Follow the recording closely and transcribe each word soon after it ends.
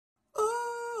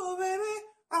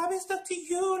I've been stuck to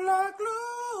you like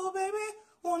glue, baby.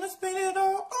 Wanna spend it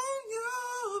all on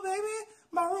you, baby.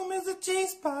 My room is a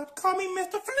G-spot. Call me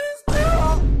Mr.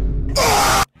 Flintstone.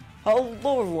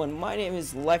 Hello everyone, my name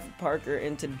is Life of Parker,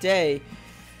 and today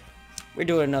we're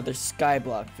doing another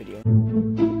Skyblock video.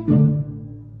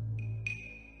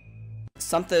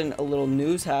 Something a little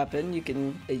news happened. You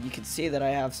can see that I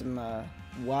have some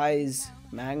Wise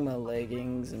magma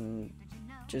leggings and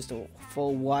just a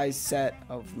full Wise set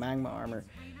of magma armor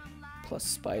plus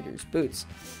spiders boots.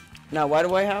 Now, why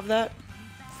do I have that?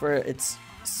 For its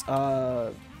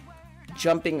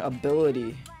jumping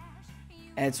ability.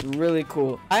 And it's really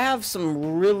cool. I have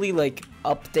some really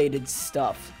updated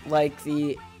stuff, like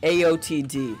the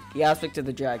AOTD, the aspect of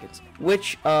the dragons,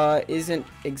 which isn't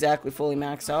exactly fully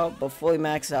maxed out, but fully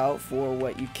maxed out for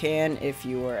what you can if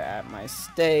you are at my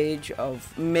stage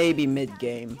of maybe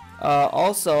mid-game.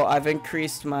 Also, I've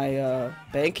increased my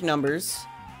bank numbers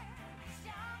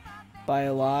by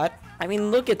a lot. I mean,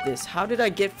 look at this. How did I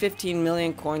get 15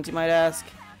 million coins, you might ask?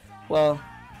 Well,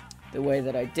 the way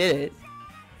that I did it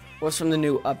was from the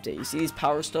new update. You see these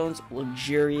power stones?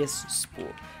 Luxurious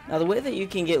spool. Now, the way that you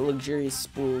can get luxurious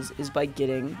spools is by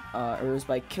getting,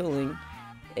 by killing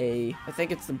I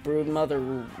think it's the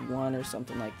Broodmother one or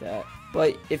something like that.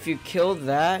 But if you kill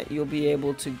that, you'll be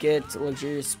able to get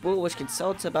luxurious spool, which can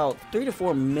sell to about 3 to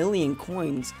 4 million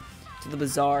coins to the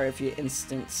bazaar if you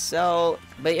instant sell.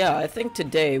 But yeah, I think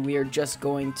today we are just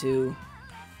going to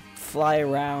fly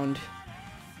around,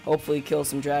 hopefully kill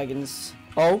some dragons.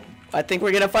 Oh, I think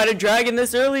we're gonna fight a dragon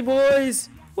this early, boys.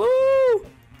 Woo!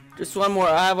 Just one more.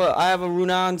 I have a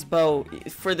Runan's bow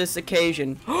for this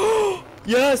occasion.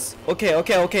 Yes.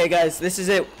 Okay, guys. This is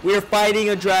it. We're fighting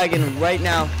a dragon right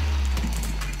now.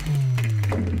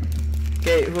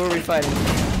 Okay, who are we fighting?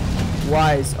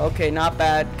 Wise. Okay, not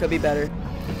bad. Could be better.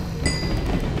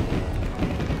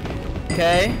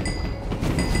 Okay.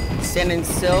 Standing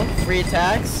still. Free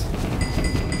attacks.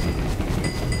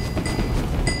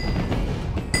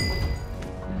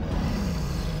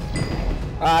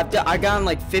 I got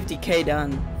like 50k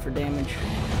done for damage.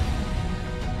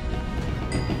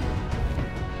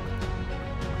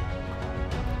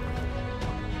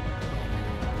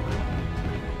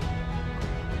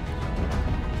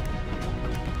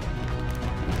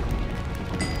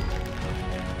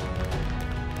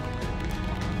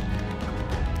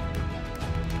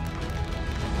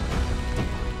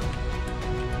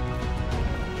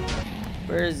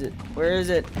 Where is it? Where is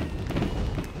it?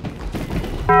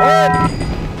 Oh!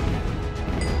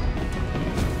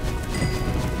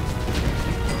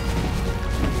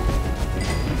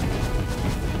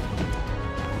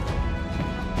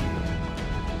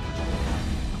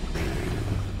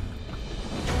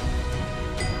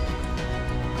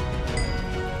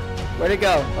 Where'd it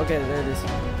go? Okay, there it is.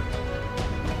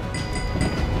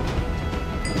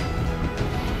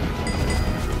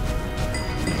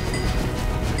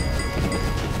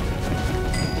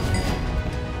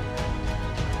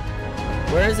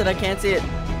 Where is it? I can't see it.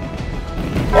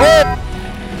 Oh!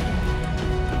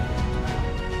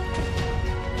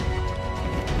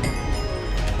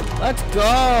 Let's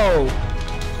go!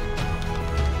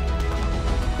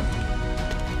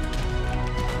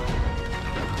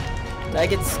 Did I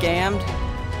get scammed?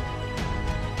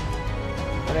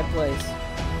 What did I place?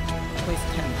 Place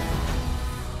 10.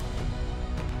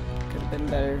 Could have been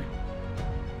better.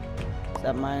 Is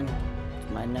that mine?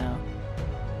 It's mine now.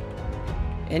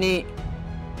 I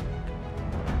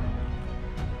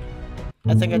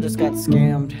think I just got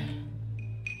scammed.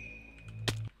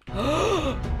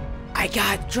 I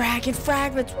got dragon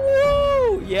fragments!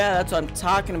 Woo! Yeah, that's what I'm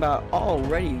talking about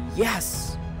already.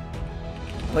 Yes!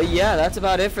 But yeah, that's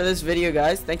about it for this video,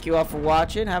 guys. Thank you all for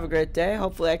watching. Have a great day.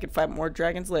 Hopefully I can fight more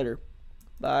dragons later.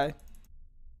 Bye.